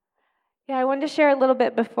Yeah, I wanted to share a little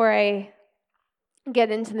bit before I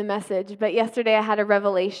get into the message, but yesterday I had a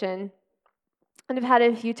revelation, and I've had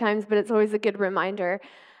it a few times, but it's always a good reminder.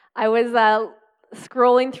 I was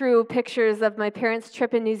scrolling through pictures of my parents'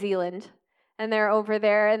 trip in New Zealand, and they're over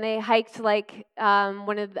there, and they hiked like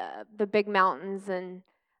one of the big mountains, and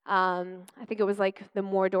I think it was like the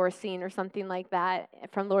Mordor scene or something like that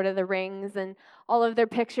from Lord of the Rings, and all of their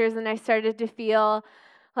pictures, and I started to feel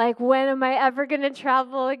like, when am I ever going to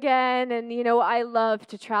travel again? And, I love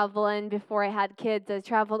to travel. And before I had kids, I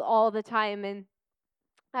traveled all the time. And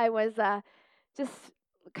I was just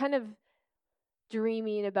kind of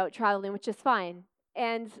dreaming about traveling, which is fine.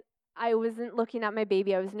 And I wasn't looking at my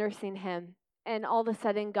baby, I was nursing him. And all of a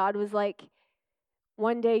sudden, God was like,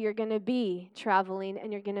 one day you're going to be traveling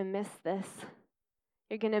and you're going to miss this.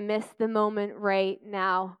 You're going to miss the moment right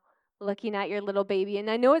now, looking at your little baby. And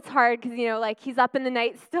I know it's hard because, he's up in the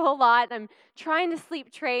night still a lot. I'm trying to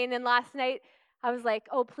sleep train. And last night I was like,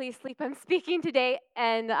 oh, please sleep. I'm speaking today.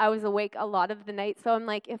 And I was awake a lot of the night. So I'm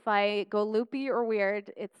like, if I go loopy or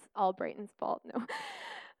weird, it's all Brayton's fault. No.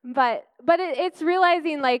 But it's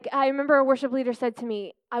realizing, like, I remember a worship leader said to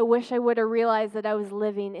me, I wish I would have realized that I was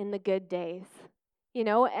living in the good days.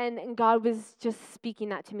 And God was just speaking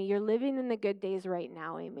that to me. You're living in the good days right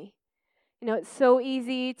now, Amy. It's so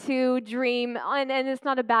easy to dream, and it's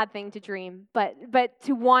not a bad thing to dream, but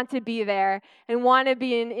to want to be there and want to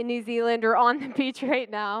be in New Zealand or on the beach right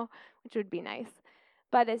now, which would be nice.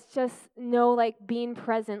 But it's just, like, being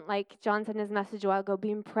present, like John said in his message a while ago,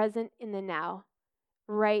 being present in the now,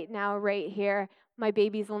 right here. My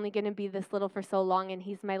baby's only going to be this little for so long, and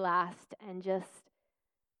he's my last, and just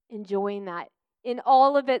enjoying that in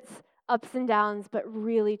all of its ups and downs, but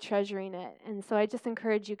really treasuring it. And so I just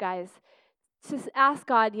encourage you guys to ask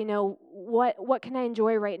God, what can I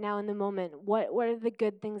enjoy right now in the moment? What are the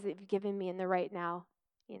good things that you've given me in the right now?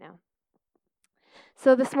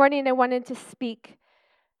 So this morning I wanted to speak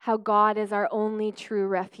how God is our only true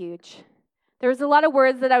refuge. There was a lot of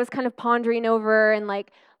words that I was kind of pondering over and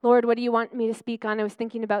like, Lord, what do you want me to speak on? I was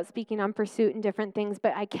thinking about speaking on pursuit and different things,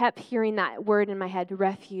 but I kept hearing that word in my head,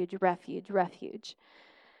 refuge, refuge, refuge.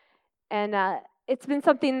 And it's been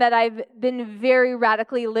something that I've been very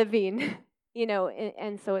radically living,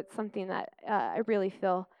 and so it's something that I really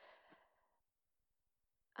feel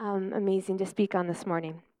amazing to speak on this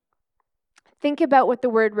morning. Think about what the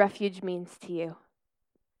word refuge means to you.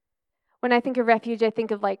 When I think of refuge, I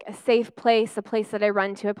think of like a safe place, a place that I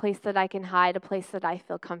run to, a place that I can hide, a place that I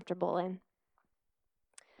feel comfortable in.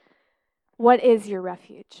 What is your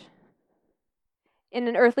refuge? In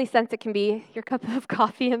an earthly sense, it can be your cup of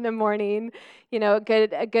coffee in the morning, a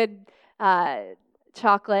good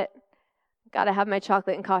chocolate. Got to have my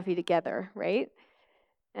chocolate and coffee together, right?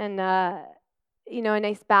 And, a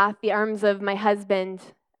nice bath, the arms of my husband,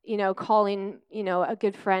 calling, a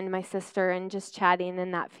good friend, my sister, and just chatting,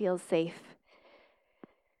 and that feels safe.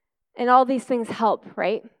 And all these things help,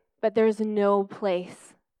 right? But there's no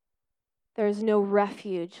place, there's no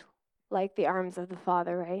refuge like the arms of the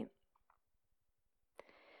Father, right?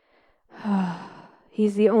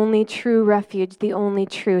 He's the only true refuge, the only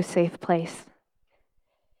true safe place.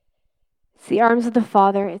 It's the arms of the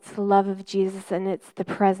Father, it's the love of Jesus, and it's the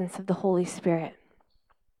presence of the Holy Spirit.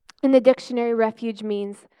 In the dictionary, refuge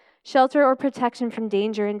means shelter or protection from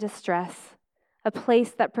danger and distress, a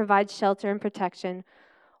place that provides shelter and protection,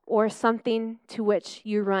 or something to which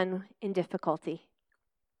you run in difficulty.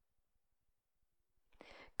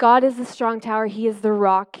 God is the strong tower. He is the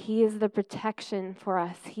rock. He is the protection for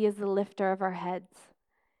us. He is the lifter of our heads.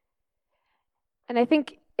 And I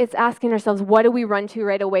think it's asking ourselves, what do we run to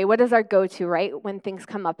right away? What is our go-to, right, when things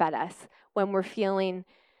come up at us, when we're feeling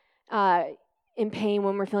in pain,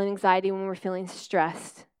 when we're feeling anxiety, when we're feeling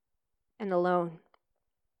stressed and alone?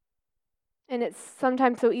 And it's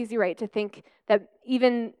sometimes so easy, right, to think that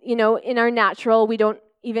even, in our natural, we don't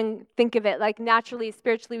even think of it. Like naturally,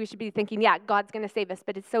 spiritually, we should be thinking, yeah, God's going to save us.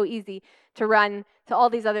 But it's so easy to run to all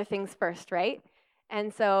these other things first, right?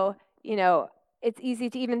 And so, it's easy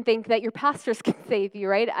to even think that your pastors can save you,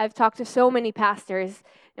 right? I've talked to so many pastors,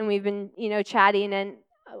 and we've been, chatting, and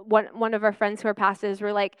one of our friends who are pastors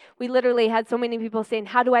were like, we literally had so many people saying,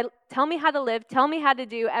 tell me how to live, tell me how to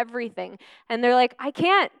do everything. And they're like, I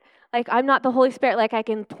can't. Like, I'm not the Holy Spirit. Like, I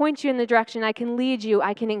can point you in the direction, I can lead you,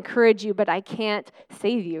 I can encourage you, but I can't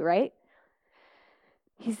save you, right?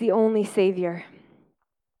 He's the only Savior.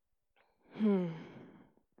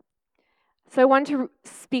 So I want to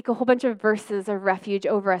speak a whole bunch of verses of refuge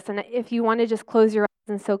over us, and if you want to just close your eyes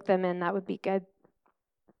and soak them in, that would be good.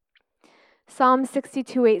 Psalm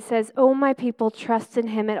 62:8 says, "O my people, trust in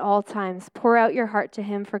him at all times. Pour out your heart to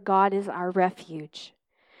him, for God is our refuge.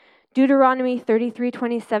 Deuteronomy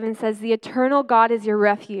 33:27 says, "The eternal God is your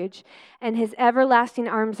refuge, and his everlasting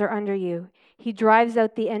arms are under you. He drives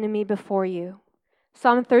out the enemy before you."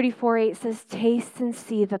 Psalm 34:8 says, "Taste and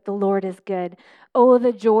see that the Lord is good. Oh,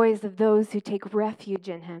 the joys of those who take refuge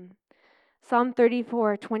in him." Psalm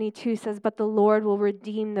 34:22 says, "But the Lord will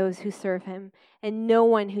redeem those who serve him, and no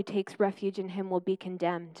one who takes refuge in him will be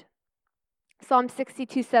condemned." Psalm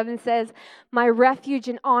 62:7 says, "My refuge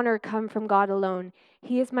and honor come from God alone.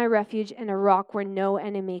 He is my refuge and a rock where no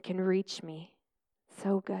enemy can reach me."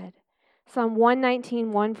 So good. Psalm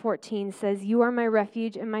 119:114 says, "You are my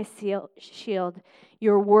refuge and my shield.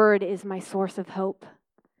 Your word is my source of hope."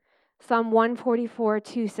 Psalm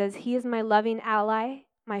 144:2 says, "He is my loving ally,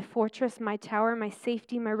 my fortress, my tower, my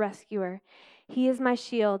safety, my rescuer. He is my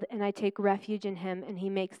shield, and I take refuge in him, and he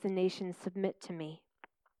makes the nations submit to me."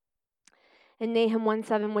 In Nahum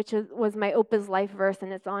 1:7, which was my Opus Life verse,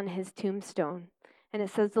 and it's on his tombstone. And it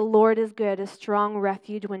says, "The Lord is good, a strong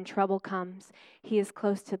refuge when trouble comes. He is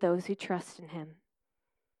close to those who trust in him."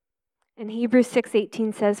 And Hebrews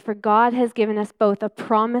 6:18 says, "For God has given us both a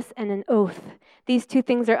promise and an oath. These two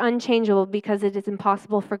things are unchangeable because it is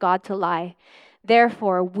impossible for God to lie.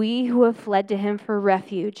 Therefore, we who have fled to him for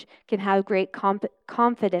refuge can have great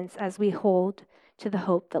confidence as we hold to the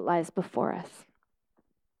hope that lies before us."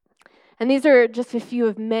 And these are just a few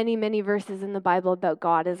of many, many verses in the Bible about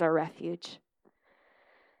God as our refuge.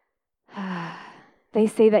 They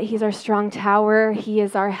say that he's our strong tower, he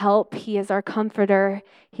is our help, he is our comforter,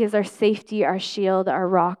 he is our safety, our shield, our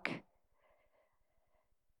rock.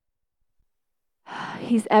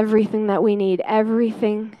 He's everything that we need.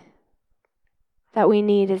 Everything that we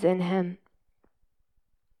need is in him.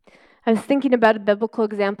 I was thinking about a biblical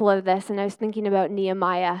example of this, and I was thinking about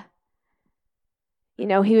Nehemiah. You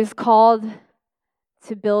know, he was called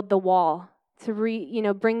to build the wall, to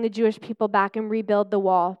bring the Jewish people back and rebuild the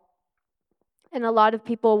wall. And a lot of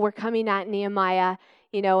people were coming at Nehemiah,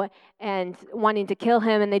 and wanting to kill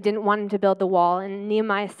him, and they didn't want him to build the wall. In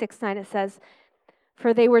Nehemiah 6:9 it says,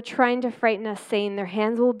 "For they were trying to frighten us, saying, 'Their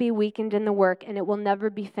hands will be weakened in the work, and it will never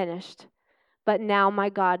be finished. But now, my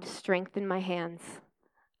God, strengthen my hands.'"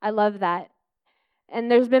 I love that. And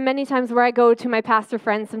there's been many times where I go to my pastor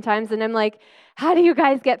friends sometimes, and I'm like, "How do you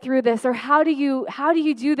guys get through this?" Or how do you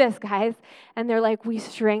do this, guys? And they're like, "We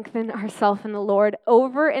strengthen ourselves in the Lord,"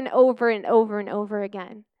 over and over and over and over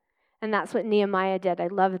again. And that's what Nehemiah did. I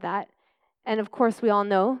love that. And of course, we all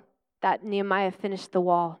know that Nehemiah finished the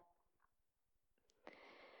wall.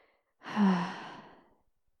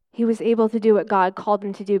 He was able to do what God called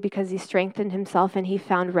him to do because he strengthened himself and he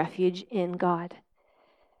found refuge in God.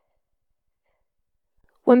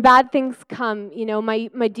 When bad things come,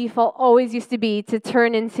 my default always used to be to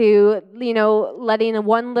turn into, letting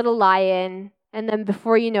one little lie in, and then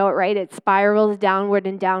before you know it, right, it spirals downward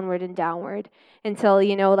and downward and downward until,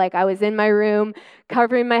 I was in my room,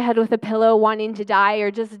 covering my head with a pillow, wanting to die,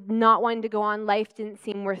 or just not wanting to go on. Life didn't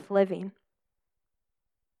seem worth living.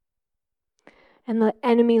 And the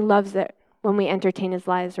enemy loves it when we entertain his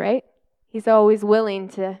lies, right? He's always willing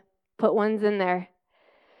to put ones in there.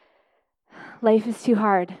 Life is too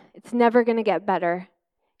hard. It's never going to get better.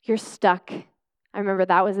 You're stuck. I remember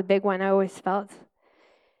that was a big one I always felt.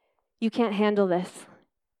 You can't handle this.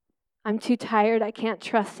 I'm too tired. I can't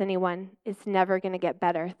trust anyone. It's never going to get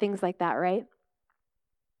better. Things like that, right?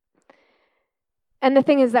 And the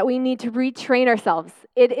thing is that we need to retrain ourselves.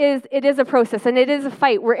 It is a process, and it is a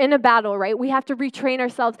fight. We're in a battle, right? We have to retrain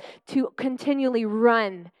ourselves to continually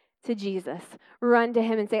run to Jesus. Run to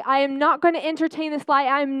him and say, "I am not going to entertain this lie.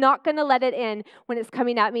 I am not going to let it in when it's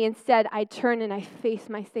coming at me." Instead, I turn and I face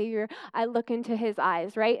my Savior. I look into his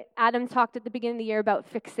eyes, right? Adam talked at the beginning of the year about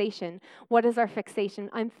fixation. What is our fixation?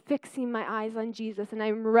 I'm fixing my eyes on Jesus, and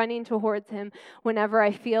I'm running towards him whenever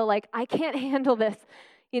I feel like I can't handle this.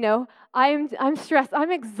 I'm stressed.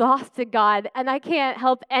 I'm exhausted, God, and I can't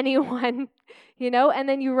help anyone, and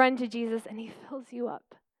then you run to Jesus and he fills you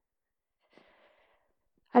up.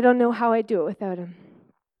 I don't know how I do it without him.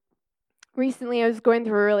 Recently, I was going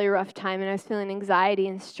through a really rough time, and I was feeling anxiety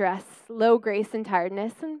and stress, low grace and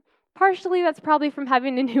tiredness, and partially that's probably from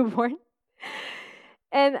having a newborn.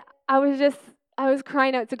 And I was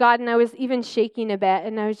crying out to God, and I was even shaking a bit,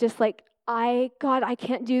 and I was just like, God, I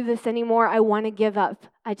can't do this anymore. I want to give up.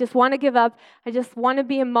 I just want to give up. I just want to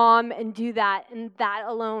be a mom and do that, and that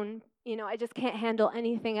alone. I just can't handle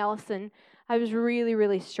anything else, and I was really,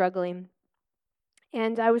 really struggling.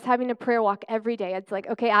 And I was having a prayer walk every day. It's like,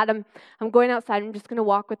 "Okay, Adam, I'm going outside. I'm just going to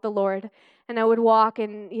walk with the Lord." And I would walk,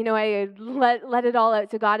 and I let it all out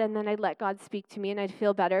to God, and then I'd let God speak to me, and I'd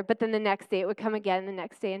feel better. But then the next day, it would come again. The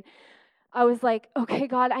next day, and I was like, "Okay,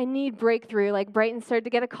 God, I need breakthrough." Like Brighton started to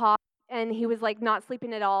get a cough. and he was like not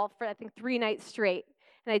sleeping at all for I think 3 nights straight.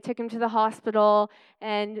 And I took him to the hospital,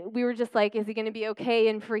 and we were just like, is he going to be okay,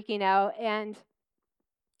 and freaking out. And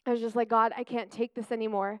I was just like, God, I can't take this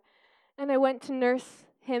anymore. And I went to nurse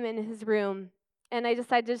him in his room, and I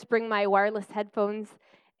decided to just bring my wireless headphones,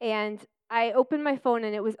 and I opened my phone,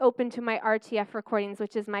 and it was open to my RTF recordings,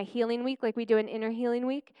 which is my healing week, like we do an inner healing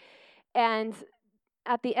week. And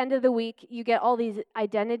at the end of the week, you get all these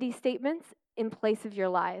identity statements in place of your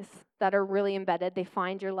lies that are really embedded. They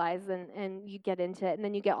find your lies, and you get into it. And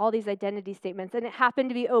then you get all these identity statements. And it happened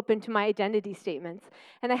to be open to my identity statements.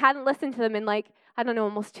 And I hadn't listened to them in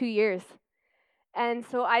almost 2 years. And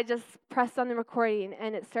so I just pressed on the recording,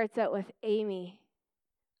 and it starts out with, Amy,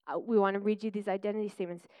 we want to read you these identity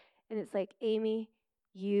statements. And it's like, Amy,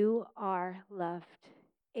 you are loved.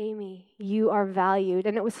 Amy, you are valued.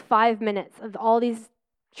 And it was 5 minutes of all these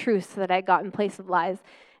truths that I got in place of lies.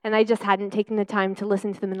 And I just hadn't taken the time to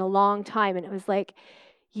listen to them in a long time. And it was like,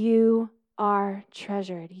 you are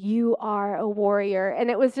treasured. You are a warrior. And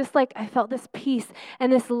it was just like I felt this peace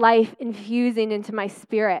and this life infusing into my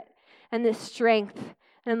spirit and this strength.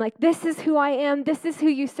 And I'm like, this is who I am. This is who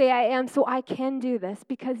you say I am. So I can do this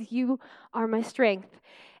because you are my strength.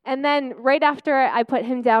 And then right after I put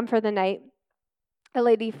him down for the night, a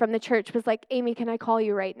lady from the church was like, Amy, can I call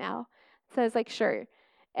you right now? So I was like, sure.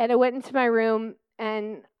 And I went into my room,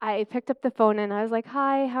 and I picked up the phone, and I was like,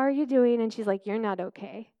 hi, how are you doing? And she's like, you're not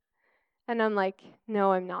okay. And I'm like,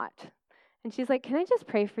 no, I'm not. And she's like, can I just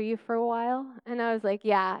pray for you for a while? And I was like,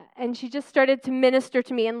 yeah. And she just started to minister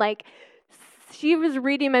to me, and she was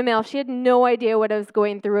reading my mail. She had no idea what I was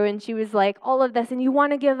going through, and she was like, all of this, and you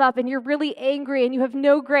want to give up, and you're really angry, and you have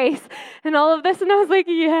no grace, and all of this. And I was like,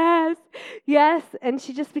 yes, yes. And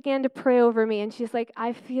she just began to pray over me, and she's like,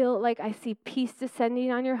 I feel like I see peace descending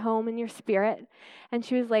on your home and your spirit. And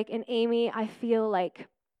she was like, and Amy, I feel like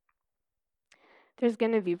there's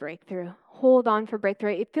going to be breakthrough. Hold on for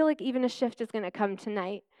breakthrough. I feel like even a shift is going to come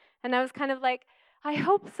tonight. And I was kind of like, I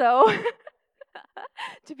hope so,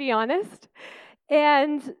 to be honest.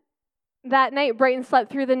 And that night, Brighton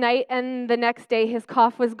slept through the night, and the next day his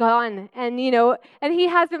cough was gone. And, and he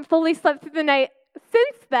hasn't fully slept through the night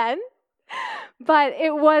since then. But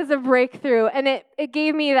it was a breakthrough, and it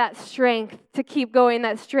gave me that strength to keep going,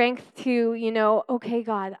 that strength to, okay,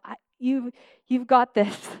 God, you've got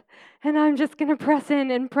this. And I'm just going to press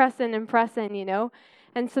in and press in and press in,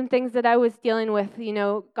 And some things that I was dealing with,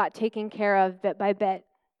 got taken care of bit by bit.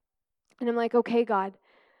 And I'm like, okay, God,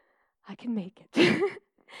 I can make it.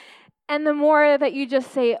 And the more that you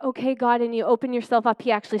just say, okay, God, and you open yourself up,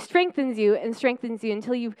 He actually strengthens you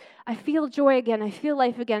until I feel joy again, I feel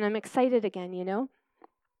life again, I'm excited again,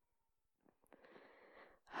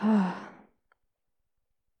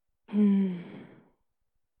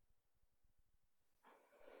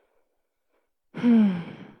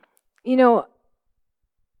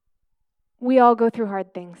 We all go through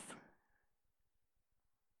hard things.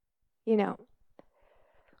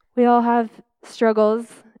 We all have struggles,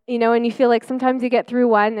 and you feel like sometimes you get through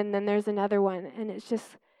one and then there's another one. And it's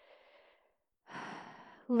just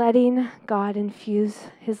letting God infuse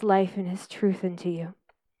His life and His truth into you.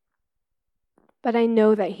 But I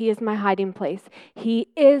know that He is my hiding place. He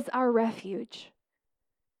is our refuge,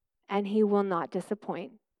 and He will not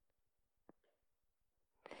disappoint.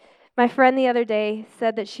 My friend the other day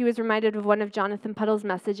said that she was reminded of one of Jonathan Puddle's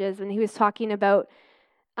messages when he was talking about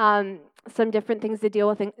some different things to deal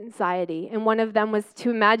with anxiety. And one of them was to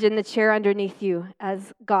imagine the chair underneath you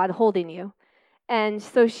as God holding you. And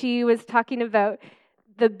so she was talking about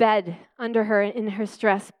the bed under her in her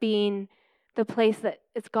stress being the place that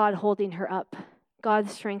it's God holding her up, God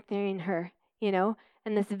strengthening her,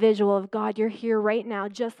 and this visual of God, you're here right now,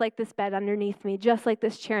 just like this bed underneath me, just like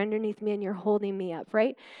this chair underneath me, and you're holding me up,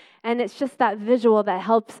 right? And it's just that visual that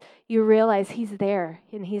helps you realize He's there,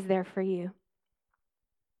 and He's there for you.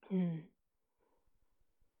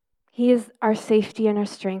 He is our safety and our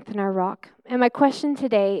strength and our rock. And my question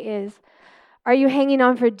today is, are you hanging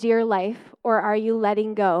on for dear life, or are you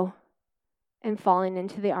letting go and falling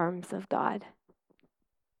into the arms of God?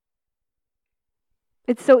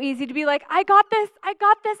 It's so easy to be like, I got this, I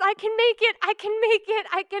can make it,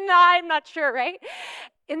 I'm not sure, right?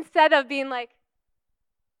 Instead of being like,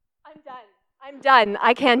 I'm done,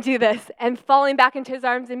 I can't do this, and falling back into His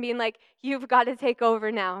arms and being like, you've got to take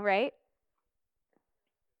over now, right?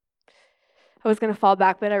 I was going to fall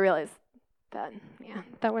back, but I realized that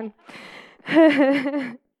one.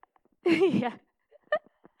 Yeah.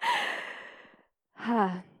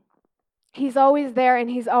 He's always there, and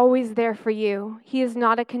He's always there for you. He is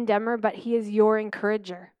not a condemner, but He is your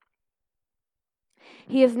encourager.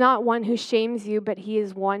 He is not one who shames you, but he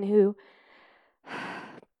is one who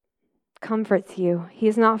comforts you. He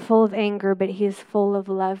is not full of anger, but he is full of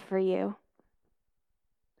love for you.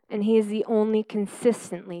 And he is the only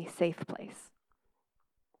consistently safe place.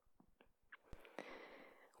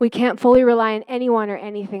 We can't fully rely on anyone or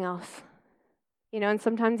anything else. And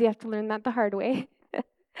sometimes you have to learn that the hard way.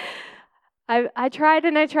 I tried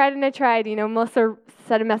and I tried and I tried. Melissa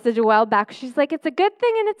sent a message a while back. She's like, it's a good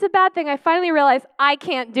thing and it's a bad thing. I finally realized I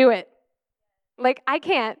can't do it. I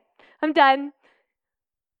can't. I'm done.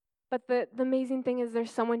 But the amazing thing is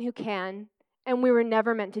there's someone who can, and we were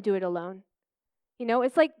never meant to do it alone.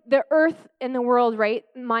 It's like the earth and the world, right?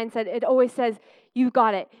 Mindset, it always says, you've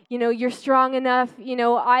got it. You're strong enough.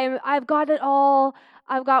 I've got it all.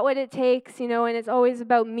 I've got what it takes, and it's always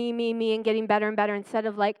about me, and getting better and better instead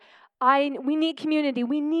of we need community.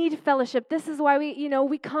 We need fellowship. This is why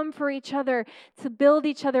we come for each other to build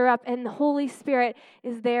each other up, and the Holy Spirit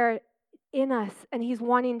is there in us, and he's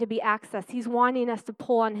wanting to be accessed. He's wanting us to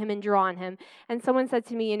pull on him and draw on him. And someone said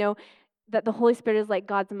to me, that the Holy Spirit is like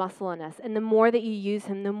God's muscle in us. And the more that you use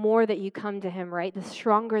him, the more that you come to him, right? The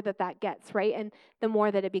stronger that gets, right? And the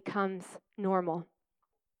more that it becomes normal.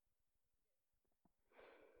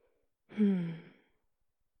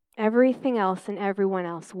 Everything else and everyone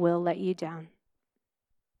else will let you down.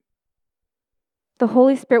 The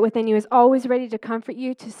Holy Spirit within you is always ready to comfort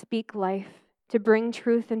you, to speak life, to bring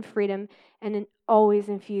truth and freedom, and always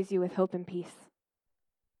infuse you with hope and peace.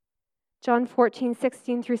 John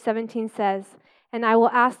 14:16-17 says, and I will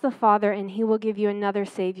ask the Father, and he will give you another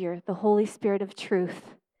Savior, the Holy Spirit of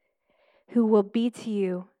truth, who will be to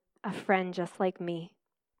you a friend just like me.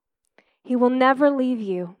 He will never leave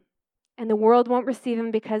you, and the world won't receive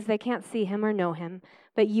him because they can't see him or know him,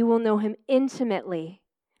 but you will know him intimately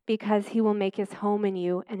because he will make his home in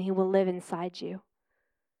you and he will live inside you.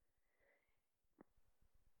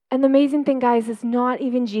 And the amazing thing, guys, is not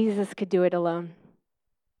even Jesus could do it alone.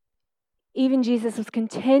 Even Jesus was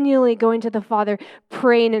continually going to the Father,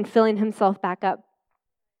 praying and filling himself back up.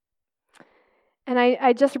 And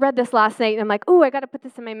I just read this last night, and I'm like, I got to put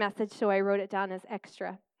this in my message, so I wrote it down as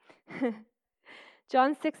extra.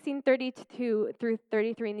 John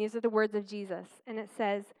 16:32-33, and these are the words of Jesus. And it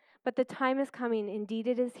says, but the time is coming, indeed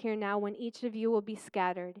it is here now, when each of you will be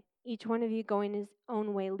scattered, each one of you going his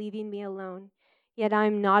own way, leaving me alone. Yet I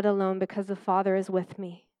am not alone, because the Father is with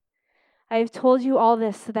me. I have told you all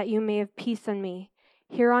this so that you may have peace in me.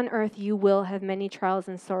 Here on earth you will have many trials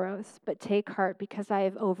and sorrows, but take heart, because I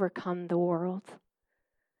have overcome the world.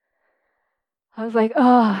 I was like,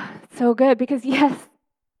 so good, because yes,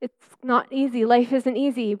 it's not easy. Life isn't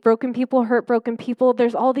easy. Broken people hurt broken people.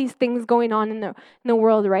 There's all these things going on in the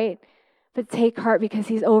world, right? But take heart, because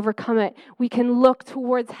he's overcome it. We can look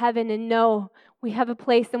towards heaven and know we have a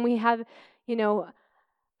place and we have,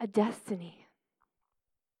 a destiny.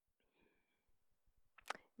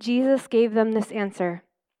 Jesus gave them this answer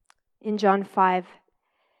in John 5.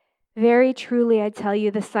 Very truly, I tell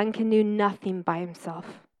you, the Son can do nothing by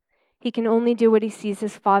himself. He can only do what he sees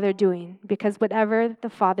his Father doing, because whatever the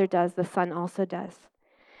Father does, the Son also does.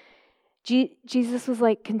 Jesus was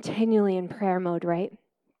continually in prayer mode, right?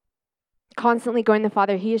 Constantly going to the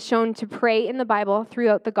Father. He is shown to pray in the Bible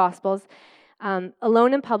throughout the Gospels,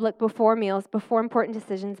 alone in public, before meals, before important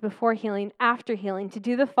decisions, before healing, after healing, to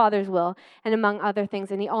do the Father's will, and among other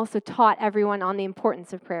things. And he also taught everyone on the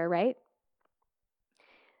importance of prayer, right?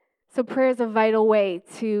 So prayer is a vital way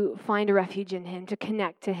to find a refuge in him, to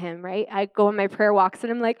connect to him, right? I go on my prayer walks and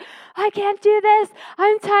I'm like, I can't do this.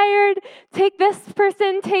 I'm tired. Take this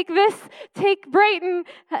person, take Brighton,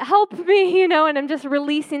 help me, and I'm just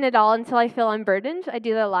releasing it all until I feel unburdened. I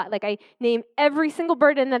do that a lot. I name every single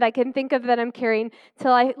burden that I can think of that I'm carrying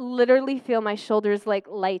till I literally feel my shoulders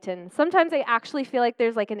lighten. Sometimes I actually feel like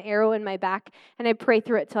there's an arrow in my back, and I pray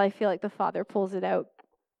through it till I feel like the Father pulls it out.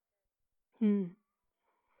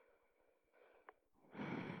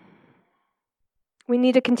 We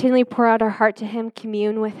need to continually pour out our heart to him,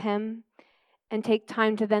 commune with him, and take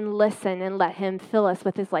time to then listen and let him fill us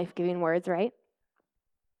with his life-giving words, right?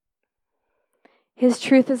 His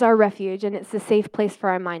truth is our refuge, and it's the safe place for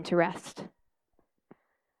our mind to rest.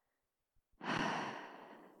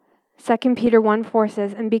 2 Peter 1:4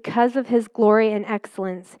 says, and because of his glory and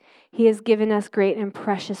excellence, he has given us great and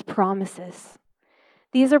precious promises.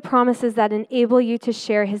 These are promises that enable you to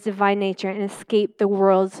share his divine nature and escape the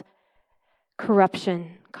world's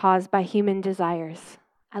corruption caused by human desires.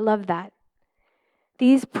 I love that.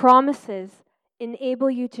 These promises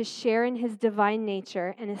enable you to share in his divine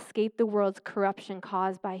nature and escape the world's corruption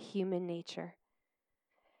caused by human nature.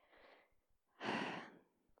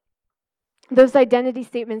 Those identity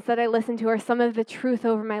statements that I listen to are some of the truth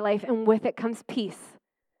over my life, and with it comes peace.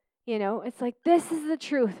 It's like, this is the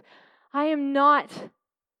truth. I am not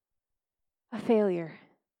a failure.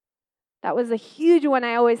 That was a huge one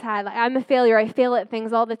I always had. Like, I'm a failure. I fail at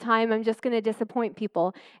things all the time. I'm just going to disappoint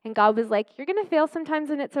people. And God was like, you're going to fail sometimes,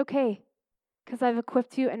 and it's okay, because I've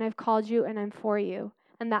equipped you, and I've called you, and I'm for you.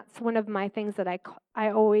 And that's one of my things that I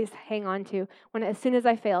always hang on to. As soon as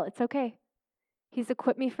I fail, it's okay. He's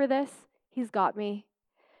equipped me for this. He's got me.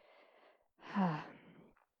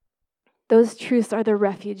 Those truths are the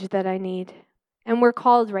refuge that I need. And we're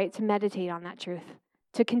called, right, to meditate on that truth,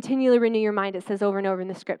 to continually renew your mind, it says over and over in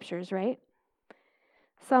the scriptures, right?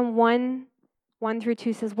 Psalm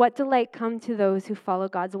 1:1-2 says, what delight come to those who follow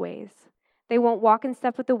God's ways? They won't walk in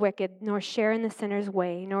step with the wicked, nor share in the sinner's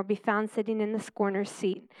way, nor be found sitting in the scorner's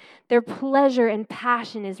seat. Their pleasure and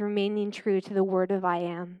passion is remaining true to the word of I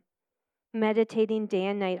am, meditating day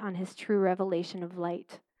and night on his true revelation of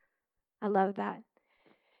light. I love that.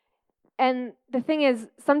 And the thing is,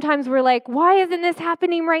 sometimes we're like, why isn't this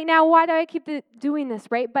happening right now? Why do I keep doing this,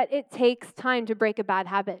 right? But it takes time to break a bad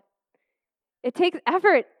habit. It takes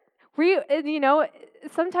effort.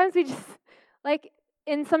 Sometimes we just, like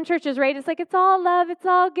in some churches, right? It's like, it's all love, it's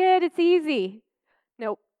all good, it's easy.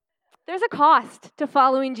 Nope. There's a cost to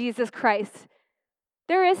following Jesus Christ.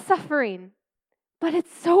 There is suffering. But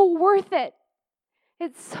it's so worth it.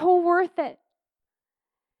 It's so worth it.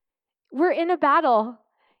 We're in a battle.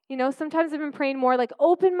 Sometimes I've been praying more like,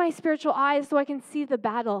 open my spiritual eyes so I can see the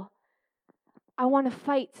battle. I want to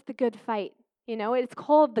fight the good fight. It's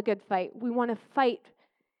called the good fight. We want to fight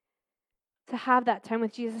to have that time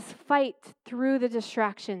with Jesus. Fight through the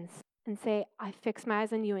distractions and say, I fix my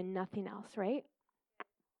eyes on you and nothing else, right?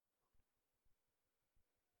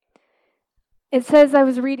 It says, I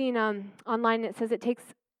was reading online, it says it takes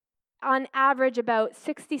on average about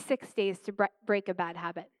 66 days to break a bad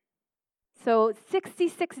habit. So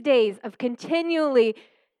 66 days of continually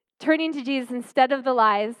turning to Jesus instead of the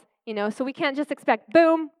lies, so we can't just expect,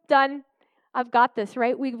 boom, done, I've got this,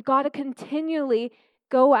 right? We've got to continually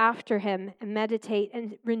go after him and meditate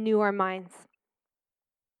and renew our minds.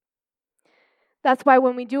 That's why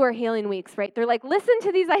when we do our healing weeks, right, they're like, listen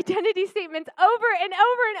to these identity statements over and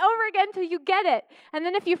over and over again until you get it. And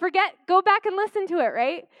then if you forget, go back and listen to it,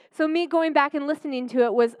 right? So me going back and listening to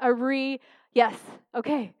it was yes,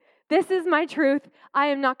 okay, this is my truth. I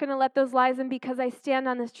am not going to let those lies in because I stand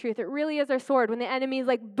on this truth. It really is our sword. When the enemy is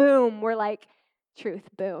like, boom, we're like, truth,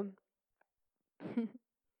 boom.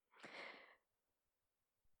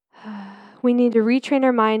 We need to retrain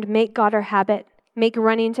our mind, make God our habit, make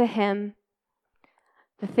running to him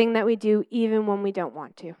the thing that we do even when we don't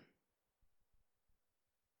want to.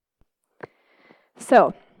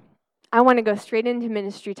 So, I want to go straight into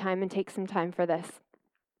ministry time and take some time for this.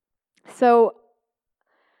 So,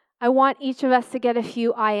 I want each of us to get a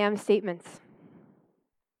few I am statements.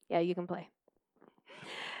 Yeah, you can play.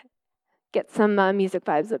 Get some music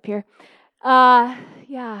vibes up here.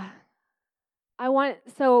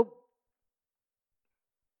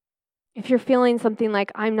 If you're feeling something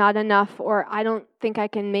like I'm not enough or I don't think I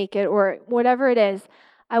can make it or whatever it is,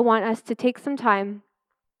 I want us to take some time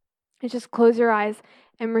and just close your eyes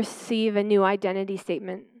and receive a new identity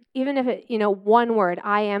statement. Even if it, one word,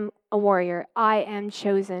 I am a warrior, I am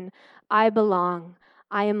chosen, I belong,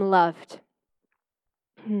 I am loved.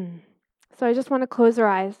 So I just want to close our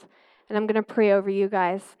eyes and I'm going to pray over you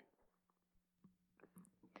guys.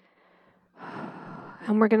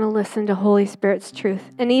 And we're going to listen to Holy Spirit's truth.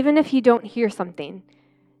 And even if you don't hear something,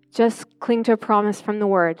 just cling to a promise from the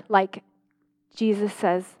Word. Like Jesus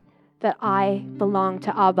says that I belong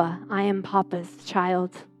to Abba. I am Papa's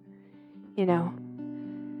child.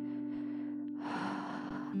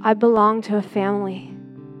 I belong to a family.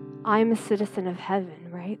 I'm a citizen of heaven,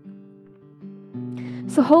 right?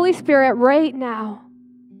 So Holy Spirit, right now,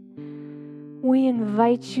 we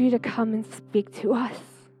invite you to come and speak to us.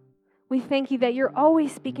 We thank you that you're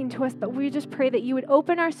always speaking to us, but we just pray that you would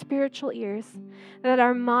open our spiritual ears, that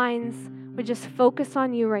our minds would just focus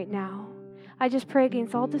on you right now. I just pray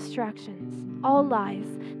against all distractions, all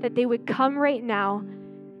lies, that they would come right now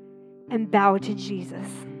and bow to Jesus.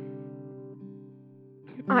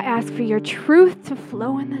 I ask for your truth to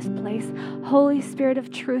flow in this place. Holy Spirit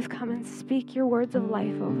of truth, come and speak your words of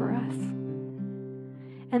life over us.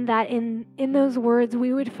 And that in those words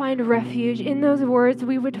we would find refuge. In those words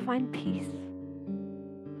we would find peace.